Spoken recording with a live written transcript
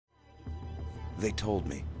They told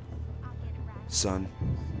me. Son,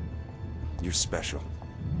 you're special.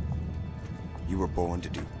 You were born to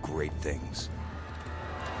do great things.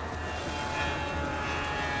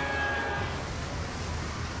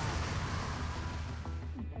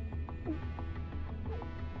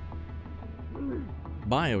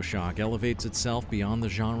 Bioshock elevates itself beyond the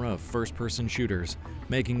genre of first-person shooters,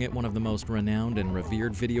 making it one of the most renowned and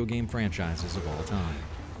revered video game franchises of all time.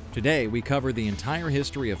 Today, we cover the entire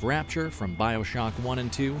history of Rapture from Bioshock 1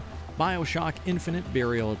 and 2, Bioshock Infinite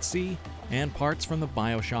Burial at Sea, and parts from the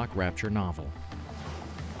Bioshock Rapture novel.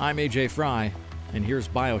 I'm AJ Fry, and here's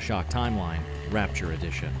Bioshock Timeline, Rapture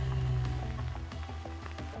Edition.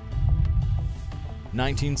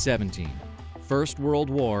 1917. First World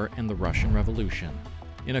War and the Russian Revolution.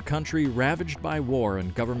 In a country ravaged by war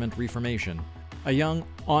and government reformation, a young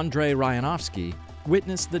Andrei Ryanovsky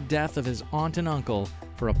witnessed the death of his aunt and uncle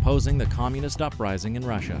for opposing the communist uprising in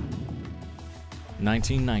Russia.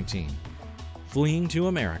 1919. Fleeing to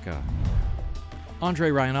America.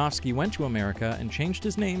 Andrei Ryanovsky went to America and changed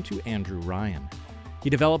his name to Andrew Ryan.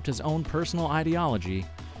 He developed his own personal ideology.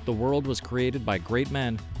 The world was created by great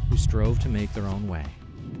men who strove to make their own way.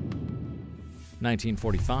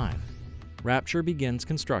 1945. Rapture begins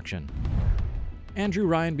construction. Andrew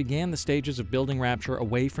Ryan began the stages of building Rapture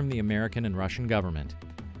away from the American and Russian government.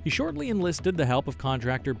 He shortly enlisted the help of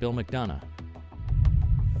contractor Bill McDonough.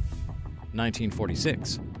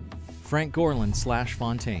 1946. Frank Gorlin /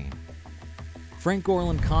 Fontaine. Frank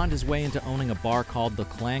Gorlin conned his way into owning a bar called The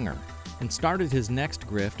Clanger and started his next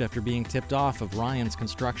grift after being tipped off of Ryan's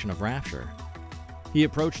construction of Rapture. He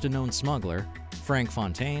approached a known smuggler, Frank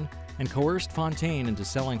Fontaine, and coerced Fontaine into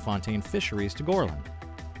selling Fontaine fisheries to Gorlin.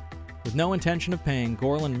 With no intention of paying,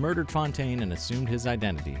 Gorlin murdered Fontaine and assumed his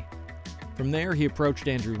identity. From there, he approached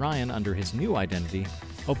Andrew Ryan under his new identity,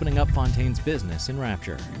 opening up Fontaine's business in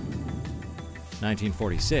Rapture.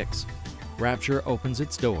 1946. Rapture opens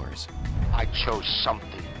its doors. I chose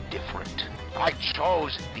something different. I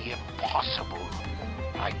chose the impossible.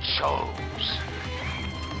 I chose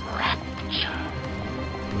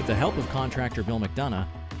Rapture. With the help of contractor Bill McDonough,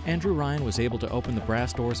 Andrew Ryan was able to open the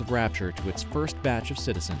brass doors of Rapture to its first batch of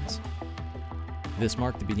citizens. This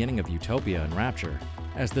marked the beginning of utopia in Rapture,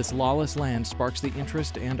 as this lawless land sparks the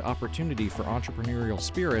interest and opportunity for entrepreneurial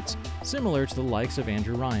spirits similar to the likes of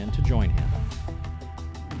Andrew Ryan to join him.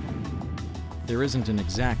 There isn't an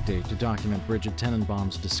exact date to document Bridget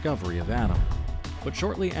Tenenbaum's discovery of Adam, but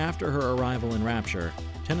shortly after her arrival in Rapture,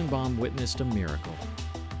 Tenenbaum witnessed a miracle.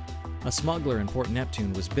 A smuggler in Port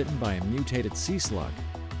Neptune was bitten by a mutated sea slug.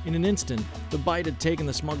 In an instant, the bite had taken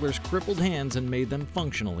the smuggler's crippled hands and made them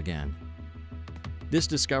functional again. This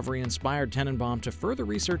discovery inspired Tenenbaum to further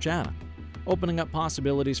research Adam, opening up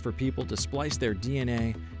possibilities for people to splice their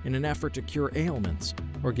DNA in an effort to cure ailments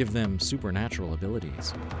or give them supernatural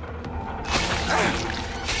abilities.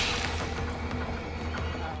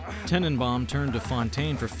 Tenenbaum turned to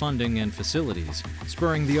Fontaine for funding and facilities,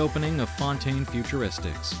 spurring the opening of Fontaine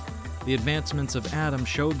Futuristics. The advancements of Adam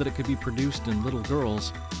showed that it could be produced in little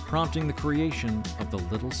girls, prompting the creation of the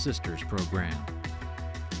Little Sisters program.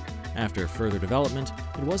 After further development,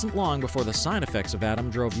 it wasn't long before the side effects of Adam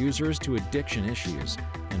drove users to addiction issues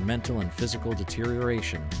and mental and physical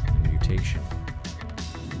deterioration and mutation.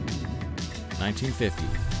 1950.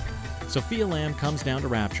 Sophia Lamb comes down to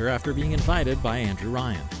Rapture after being invited by Andrew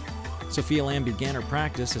Ryan. Sophia Lamb began her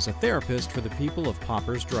practice as a therapist for the people of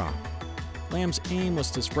Pauper's Drop. Lamb's aim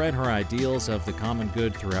was to spread her ideals of the common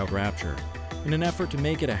good throughout Rapture, in an effort to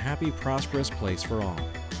make it a happy, prosperous place for all.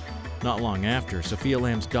 Not long after, Sophia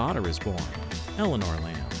Lamb's daughter is born, Eleanor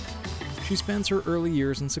Lamb. She spends her early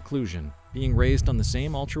years in seclusion, being raised on the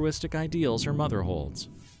same altruistic ideals her mother holds.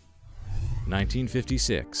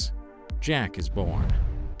 1956. Jack is born.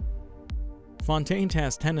 Fontaine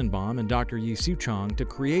tasked Tenenbaum and Dr. Yi Suchong to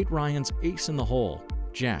create Ryan's ace in the hole,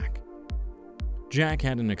 Jack. Jack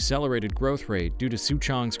had an accelerated growth rate due to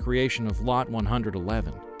Suchong's creation of Lot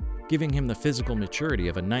 111, giving him the physical maturity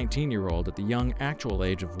of a 19-year-old at the young actual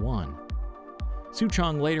age of 1.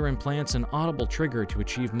 Suchong later implants an audible trigger to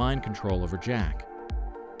achieve mind control over Jack.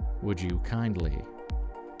 Would you kindly?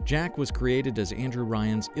 Jack was created as Andrew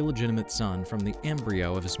Ryan's illegitimate son from the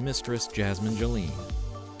embryo of his mistress, Jasmine Jolene.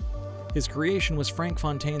 His creation was Frank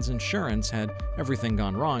Fontaine's insurance had everything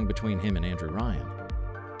gone wrong between him and Andrew Ryan.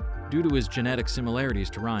 Due to his genetic similarities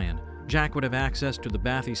to Ryan, Jack would have access to the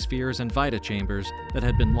bathyspheres and vita chambers that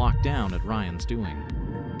had been locked down at Ryan's doing.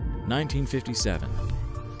 1957.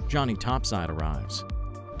 Johnny Topside arrives.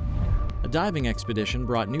 A diving expedition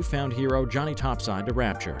brought newfound hero Johnny Topside to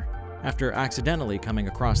Rapture, after accidentally coming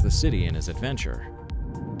across the city in his adventure.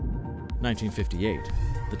 1958.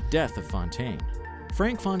 The death of Fontaine.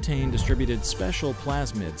 Frank Fontaine distributed special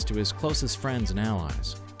plasmids to his closest friends and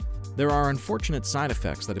allies. There are unfortunate side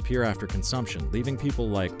effects that appear after consumption, leaving people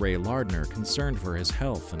like Ray Lardner concerned for his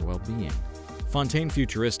health and well-being. Fontaine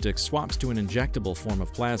Futuristics swaps to an injectable form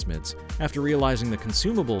of plasmids after realizing the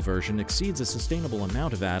consumable version exceeds a sustainable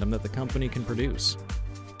amount of atom that the company can produce.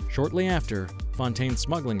 Shortly after, Fontaine's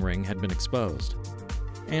smuggling ring had been exposed.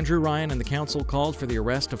 Andrew Ryan and the council called for the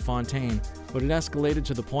arrest of Fontaine, but it escalated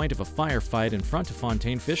to the point of a firefight in front of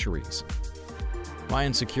Fontaine Fisheries.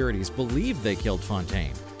 Ryan Securities believed they killed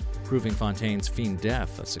Fontaine, proving Fontaine's fiend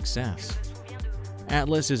death a success.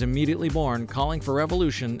 Atlas is immediately born, calling for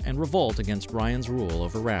revolution and revolt against Ryan's rule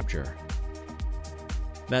over Rapture.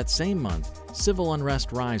 That same month, civil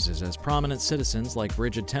unrest rises as prominent citizens like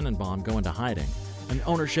Brigid Tenenbaum go into hiding, and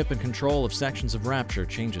ownership and control of sections of Rapture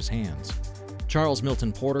changes hands. Charles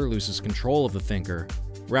Milton Porter loses control of the Thinker,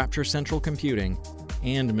 Rapture Central Computing,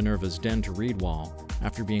 and Minerva's Den to Read wall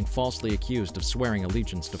after being falsely accused of swearing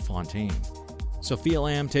allegiance to Fontaine. Sophia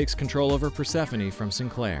Lamb takes control over Persephone from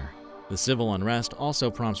Sinclair. The civil unrest also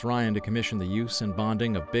prompts Ryan to commission the use and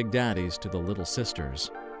bonding of Big Daddies to the Little Sisters.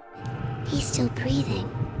 He's still breathing.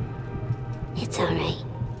 It's all right.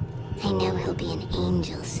 I know he'll be an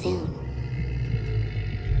angel soon.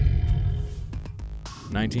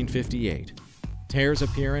 1958. Tears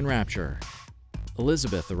appear in Rapture.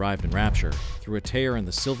 Elizabeth arrived in Rapture through a tear in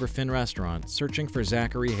the Silverfin restaurant searching for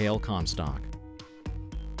Zachary Hale Comstock.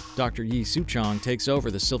 Dr. Yi Suchong takes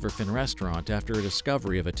over the Silverfin restaurant after a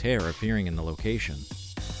discovery of a tear appearing in the location.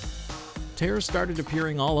 Tears started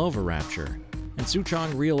appearing all over Rapture, and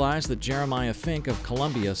Suchong realized that Jeremiah Fink of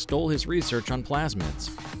Columbia stole his research on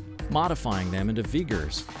plasmids, modifying them into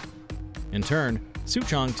Vigors. In turn,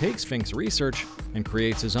 Suchong takes Fink's research and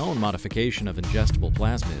creates his own modification of ingestible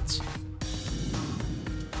plasmids.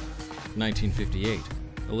 1958.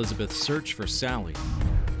 Elizabeth's search for Sally.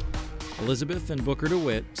 Elizabeth and Booker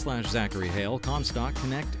DeWitt / Zachary Hale Comstock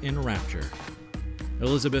connect in Rapture.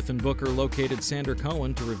 Elizabeth and Booker located Sander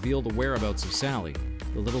Cohen to reveal the whereabouts of Sally,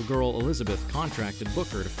 the little girl Elizabeth contracted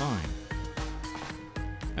Booker to find.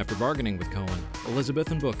 After bargaining with Cohen,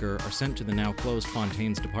 Elizabeth and Booker are sent to the now closed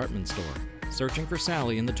Fontaine's department store, searching for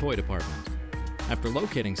Sally in the toy department. After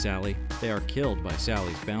locating Sally, they are killed by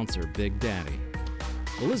Sally's bouncer, Big Daddy.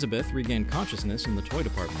 Elizabeth regained consciousness in the toy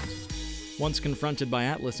department. Once confronted by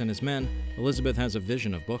Atlas and his men, Elizabeth has a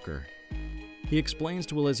vision of Booker. He explains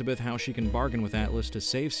to Elizabeth how she can bargain with Atlas to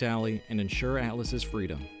save Sally and ensure Atlas's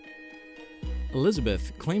freedom.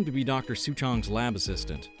 Elizabeth claimed to be Dr. Suchong's lab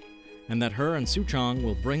assistant, and that her and Suchong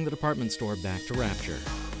will bring the department store back to Rapture.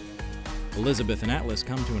 Elizabeth and Atlas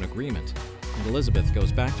come to an agreement, and Elizabeth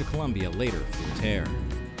goes back to Columbia later for the tear.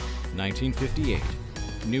 1958.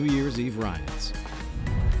 New Year's Eve riots.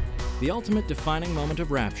 The ultimate defining moment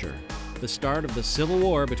of Rapture, the start of the civil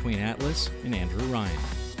war between Atlas and Andrew Ryan.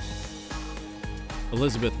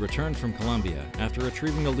 Elizabeth returned from Columbia after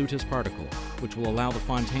retrieving the Lutus particle, which will allow the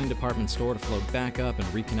Fontaine department store to float back up and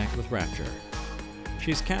reconnect with Rapture.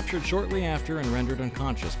 She's captured shortly after and rendered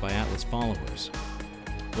unconscious by Atlas followers.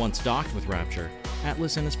 Once docked with Rapture,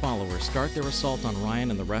 Atlas and his followers start their assault on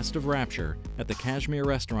Ryan and the rest of Rapture at the Kashmir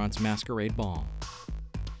Restaurant's Masquerade Ball.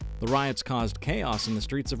 The riots caused chaos in the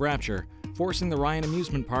streets of Rapture, forcing the Ryan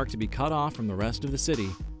amusement park to be cut off from the rest of the city,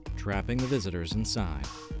 trapping the visitors inside.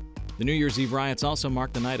 The New Year's Eve riots also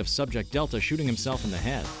marked the night of Subject Delta shooting himself in the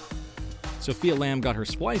head. Sophia Lamb got her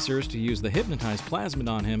splicers to use the hypnotized plasmid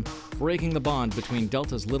on him, breaking the bond between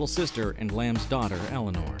Delta's little sister and Lamb's daughter,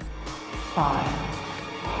 Eleanor. 5.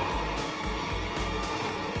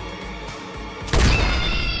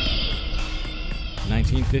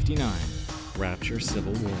 1959. Rapture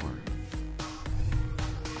Civil War.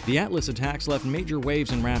 The Atlas attacks left major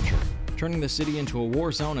waves in Rapture, turning the city into a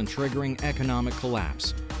war zone and triggering economic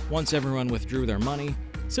collapse. Once everyone withdrew their money,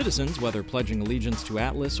 citizens, whether pledging allegiance to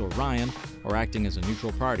Atlas or Ryan, or acting as a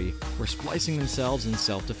neutral party, were splicing themselves in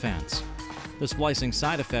self-defense. The splicing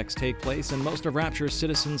side effects take place and most of Rapture's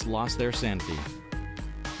citizens lost their sanity.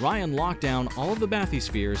 Ryan locked down all of the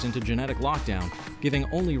bathyspheres into genetic lockdown, giving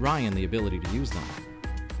only Ryan the ability to use them.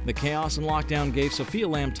 The chaos and lockdown gave Sophia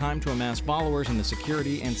Lamb time to amass followers in the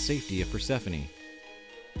security and safety of Persephone.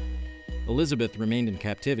 Elizabeth remained in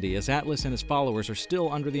captivity as Atlas and his followers are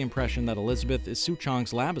still under the impression that Elizabeth is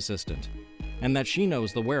Suchong's lab assistant, and that she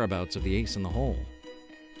knows the whereabouts of the ace in the hole.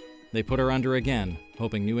 They put her under again,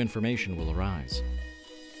 hoping new information will arise.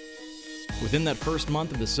 Within that first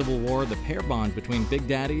month of the Civil War, the pair bond between Big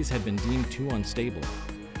Daddies had been deemed too unstable.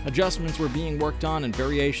 Adjustments were being worked on and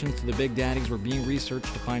variations to the Big Daddies were being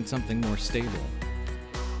researched to find something more stable.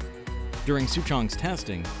 During Suchong's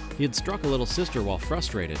testing, He had struck a little sister while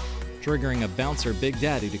frustrated, triggering a bouncer Big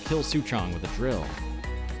Daddy to kill Suchong with a drill.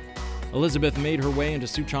 Elizabeth made her way into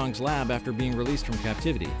Suchong's lab after being released from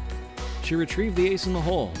captivity. She retrieved the ace in the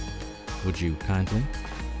hole, "Would you kindly?"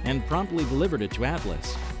 and promptly delivered it to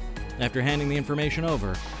Atlas. After handing the information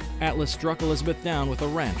over, Atlas struck Elizabeth down with a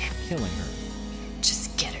wrench, killing her.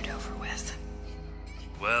 Just get it over with.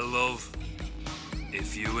 Well, love,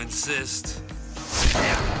 if you insist.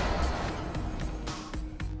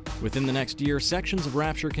 Within the next year, sections of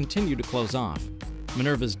Rapture continue to close off.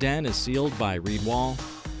 Minerva's Den is sealed by Reed Wall.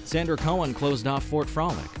 Sandra Cohen closed off Fort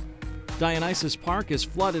Frolic. Dionysus Park is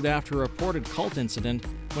flooded after a reported cult incident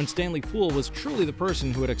when Stanley Poole was truly the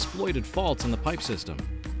person who had exploited faults in the pipe system.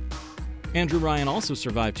 Andrew Ryan also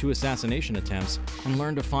survived 2 assassination attempts and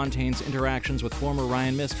learned of Fontaine's interactions with former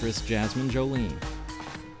Ryan mistress Jasmine Jolene.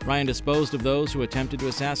 Ryan disposed of those who attempted to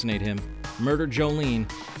assassinate him, murdered Jolene,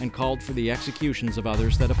 and called for the executions of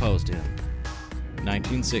others that opposed him.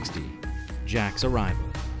 1960. Jack's arrival.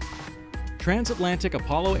 Transatlantic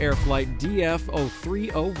Apollo Air Flight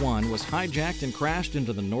DF-0301 was hijacked and crashed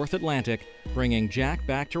into the North Atlantic, bringing Jack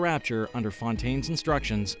back to Rapture under Fontaine's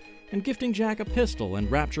instructions and gifting Jack a pistol and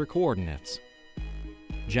Rapture coordinates.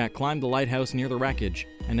 Jack climbed the lighthouse near the wreckage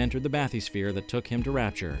and entered the bathysphere that took him to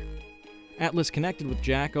Rapture. Atlas connected with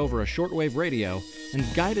Jack over a shortwave radio and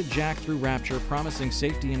guided Jack through Rapture, promising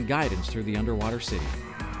safety and guidance through the underwater city.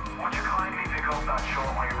 Would you kindly pick up that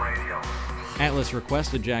shortwave radio? Atlas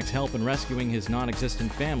requested Jack's help in rescuing his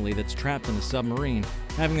non-existent family that's trapped in a submarine,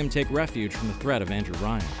 having them take refuge from the threat of Andrew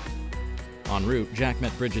Ryan. En route, Jack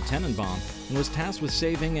met Bridget Tenenbaum and was tasked with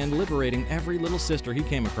saving and liberating every little sister he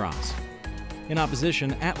came across. In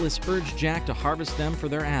opposition, Atlas urged Jack to harvest them for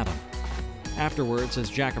their atom. Afterwards, as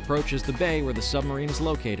Jack approaches the bay where the submarine is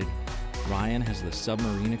located, Ryan has the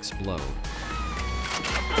submarine explode.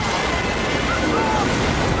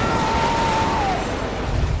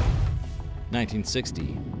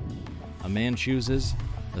 (1960) A man chooses,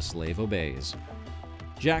 a slave obeys.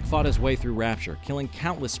 Jack fought his way through Rapture, killing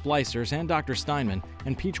countless splicers and Dr. Steinman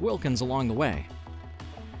and Peach Wilkins along the way.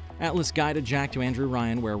 Atlas guided Jack to Andrew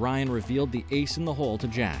Ryan, where Ryan revealed the ace in the hole to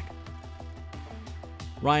Jack.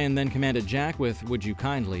 Ryan then commanded Jack with "Would you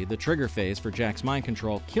kindly," the trigger phase for Jack's mind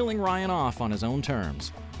control, killing Ryan off on his own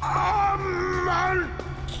terms. Man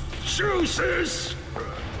chooses!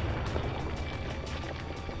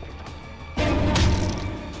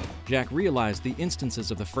 Jack realized the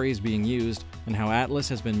instances of the phrase being used and how Atlas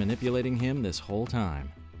has been manipulating him this whole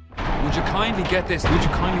time. Would you kindly get this? Would you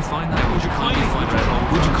kindly find that? Would you kindly find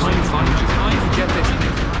that? Would you kindly find it? Would you kindly get this?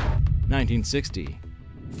 1960.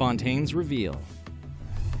 Fontaine's reveal.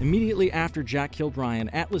 Immediately after Jack killed Ryan,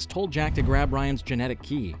 Atlas told Jack to grab Ryan's genetic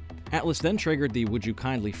key. Atlas then triggered the "Would you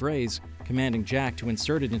kindly" phrase, commanding Jack to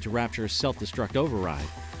insert it into Rapture's self-destruct override.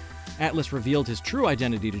 Atlas revealed his true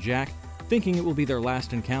identity to Jack, thinking it will be their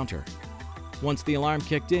last encounter. Once the alarm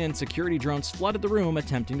kicked in, security drones flooded the room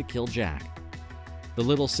attempting to kill Jack. The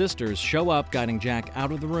Little Sisters show up, guiding Jack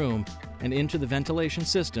out of the room and into the ventilation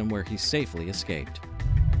system where he safely escaped.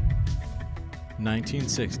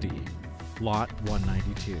 1960. Lot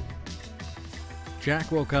 192.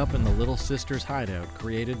 Jack woke up in the Little Sisters' hideout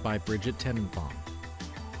created by Bridget Tenenbaum.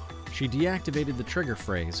 She deactivated the trigger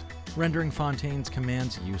phrase, rendering Fontaine's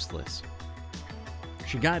commands useless.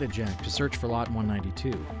 She guided Jack to search for Lot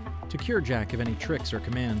 192, to cure Jack of any tricks or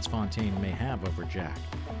commands Fontaine may have over Jack.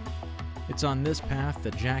 It's on this path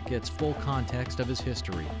that Jack gets full context of his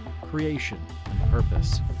history, creation, and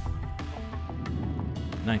purpose.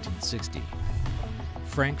 1960.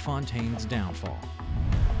 Frank Fontaine's downfall.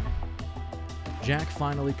 Jack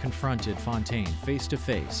finally confronted Fontaine face to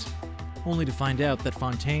face, only to find out that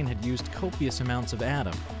Fontaine had used copious amounts of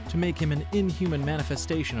Adam to make him an inhuman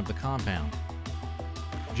manifestation of the compound.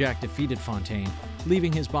 Jack defeated Fontaine,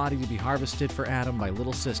 leaving his body to be harvested for Adam by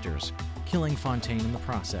Little Sisters, killing Fontaine in the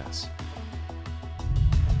process.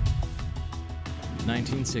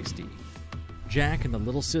 1960. Jack and the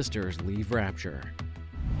Little Sisters leave Rapture.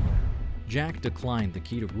 Jack declined the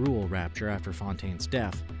key to rule Rapture after Fontaine's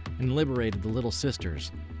death and liberated the Little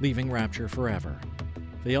Sisters, leaving Rapture forever.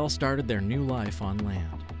 They all started their new life on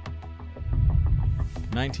land.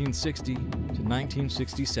 1960 to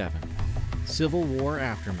 1967. Civil War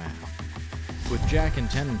aftermath. With Jack and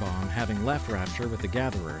Tenenbaum having left Rapture with the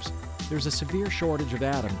Gatherers, there's a severe shortage of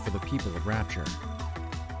Adam for the people of Rapture.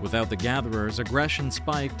 Without the Gatherers, aggression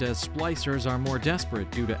spiked as splicers are more desperate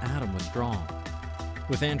due to Adam withdrawal.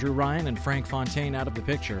 With Andrew Ryan and Frank Fontaine out of the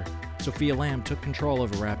picture, Sophia Lamb took control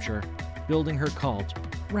over Rapture, building her cult,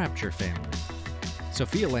 Rapture Family.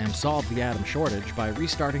 Sophia Lamb solved the Adam shortage by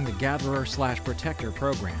restarting the Gatherer/Protector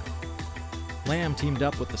program. Lamb teamed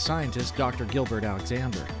up with the scientist Dr. Gilbert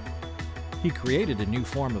Alexander. He created a new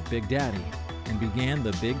form of Big Daddy and began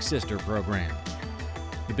the Big Sister program.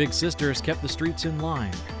 The Big Sisters kept the streets in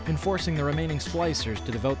line, enforcing the remaining splicers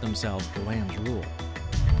to devote themselves to Lamb's rule.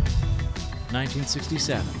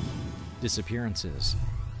 1967. Disappearances.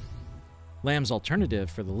 Lamb's alternative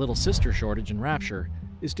for the little sister shortage in Rapture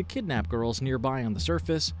is to kidnap girls nearby on the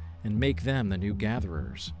surface and make them the new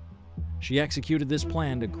gatherers. She executed this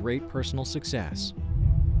plan to great personal success.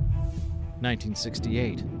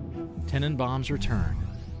 1968. Tenenbaum's return.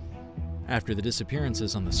 After the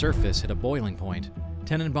disappearances on the surface hit a boiling point,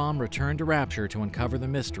 Tenenbaum returned to Rapture to uncover the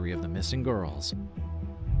mystery of the missing girls.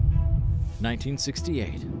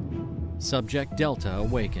 1968. Subject Delta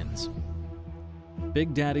awakens.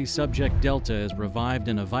 Big Daddy Subject Delta is revived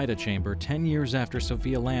in a Vita chamber 10 years after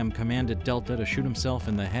Sophia Lamb commanded Delta to shoot himself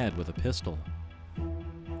in the head with a pistol.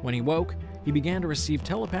 When he woke, he began to receive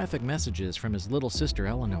telepathic messages from his little sister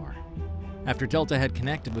Eleanor. After Delta had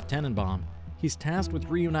connected with Tenenbaum, he's tasked with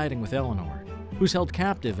reuniting with Eleanor, who's held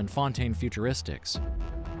captive in Fontaine Futuristics.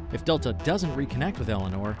 If Delta doesn't reconnect with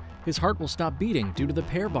Eleanor, his heart will stop beating due to the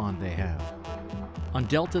pair bond they have. On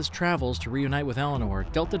Delta's travels to reunite with Eleanor,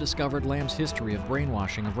 Delta discovered Lamb's history of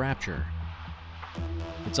brainwashing of Rapture.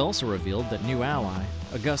 It's also revealed that new ally,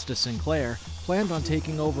 Augustus Sinclair, planned on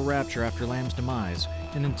taking over Rapture after Lamb's demise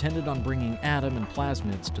and intended on bringing Adam and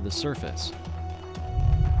plasmids to the surface.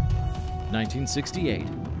 1968.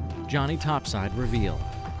 Johnny Topside reveal.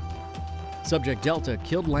 Subject Delta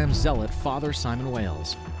killed Lamb's zealot, Father Simon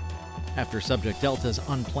Wales. After Subject Delta's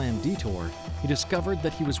unplanned detour, he discovered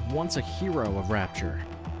that he was once a hero of Rapture,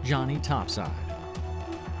 Johnny Topside.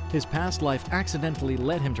 His past life accidentally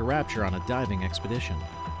led him to Rapture on a diving expedition.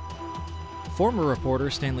 Former reporter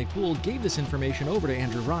Stanley Poole gave this information over to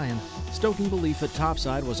Andrew Ryan, stoking belief that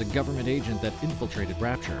Topside was a government agent that infiltrated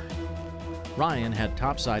Rapture. Ryan had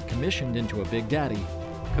Topside commissioned into a Big Daddy,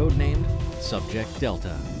 codenamed Subject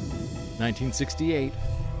Delta. 1968.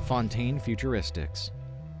 Fontaine Futuristics.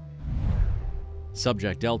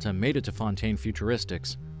 Subject Delta made it to Fontaine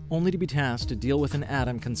Futuristics, only to be tasked to deal with an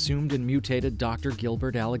atom consumed and mutated Dr.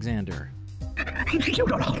 Gilbert Alexander. You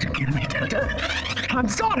don't have to kill me, Delta. I'm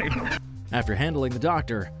sorry. After handling the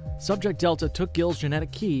doctor, Subject Delta took Gil's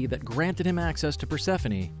genetic key that granted him access to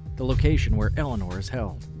Persephone, the location where Eleanor is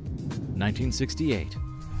held. 1968.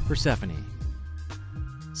 Persephone.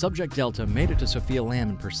 Subject Delta made it to Sophia Lamb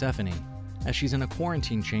in Persephone, as she's in a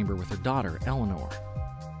quarantine chamber with her daughter, Eleanor.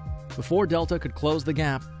 Before Delta could close the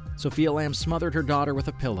gap, Sophia Lamb smothered her daughter with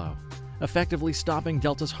a pillow, effectively stopping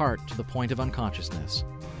Delta's heart to the point of unconsciousness.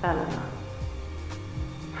 Eleanor,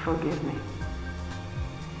 forgive me.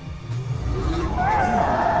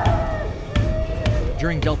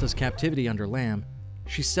 During Delta's captivity under Lamb,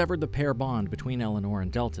 she severed the pair bond between Eleanor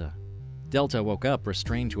and Delta. Delta woke up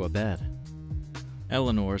restrained to a bed.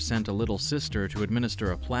 Eleanor sent a little sister to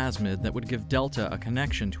administer a plasmid that would give Delta a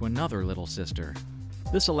connection to another little sister.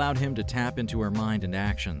 This allowed him to tap into her mind and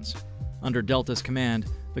actions. Under Delta's command,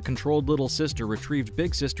 the controlled little sister retrieved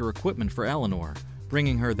Big Sister equipment for Eleanor,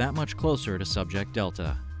 bringing her that much closer to Subject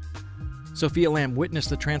Delta. Sophia Lamb witnessed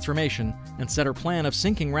the transformation and set her plan of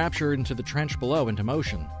sinking Rapture into the trench below into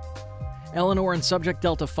motion. Eleanor and Subject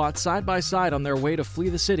Delta fought side by side on their way to flee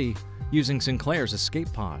the city using Sinclair's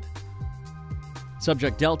escape pod.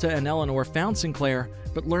 Subject Delta and Eleanor found Sinclair,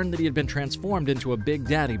 but learned that he had been transformed into a Big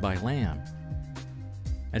Daddy by Lamb.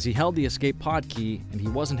 As he held the escape pod key and he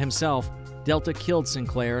wasn't himself, Delta killed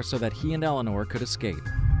Sinclair so that he and Eleanor could escape.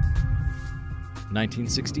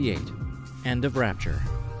 1968. End of Rapture.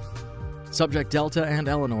 Subject Delta and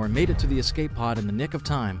Eleanor made it to the escape pod in the nick of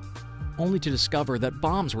time, only to discover that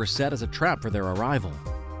bombs were set as a trap for their arrival.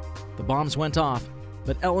 The bombs went off,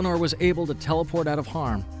 but Eleanor was able to teleport out of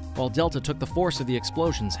harm, while Delta took the force of the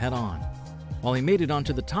explosions head-on. While he made it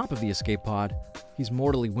onto the top of the escape pod, he's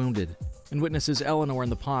mortally wounded and witnesses Eleanor in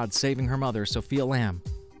the pod saving her mother, Sophia Lamb,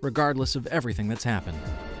 regardless of everything that's happened.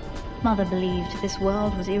 Mother believed this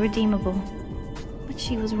world was irredeemable, but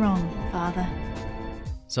she was wrong, Father.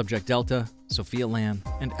 Subject Delta, Sophia Lamb,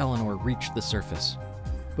 and Eleanor reached the surface.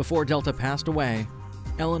 Before Delta passed away,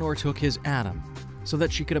 Eleanor took his atom so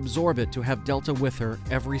that she could absorb it to have Delta with her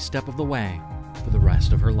every step of the way for the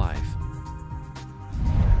rest of her life.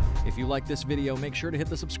 If you like this video, make sure to hit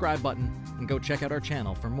the subscribe button and go check out our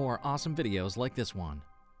channel for more awesome videos like this one.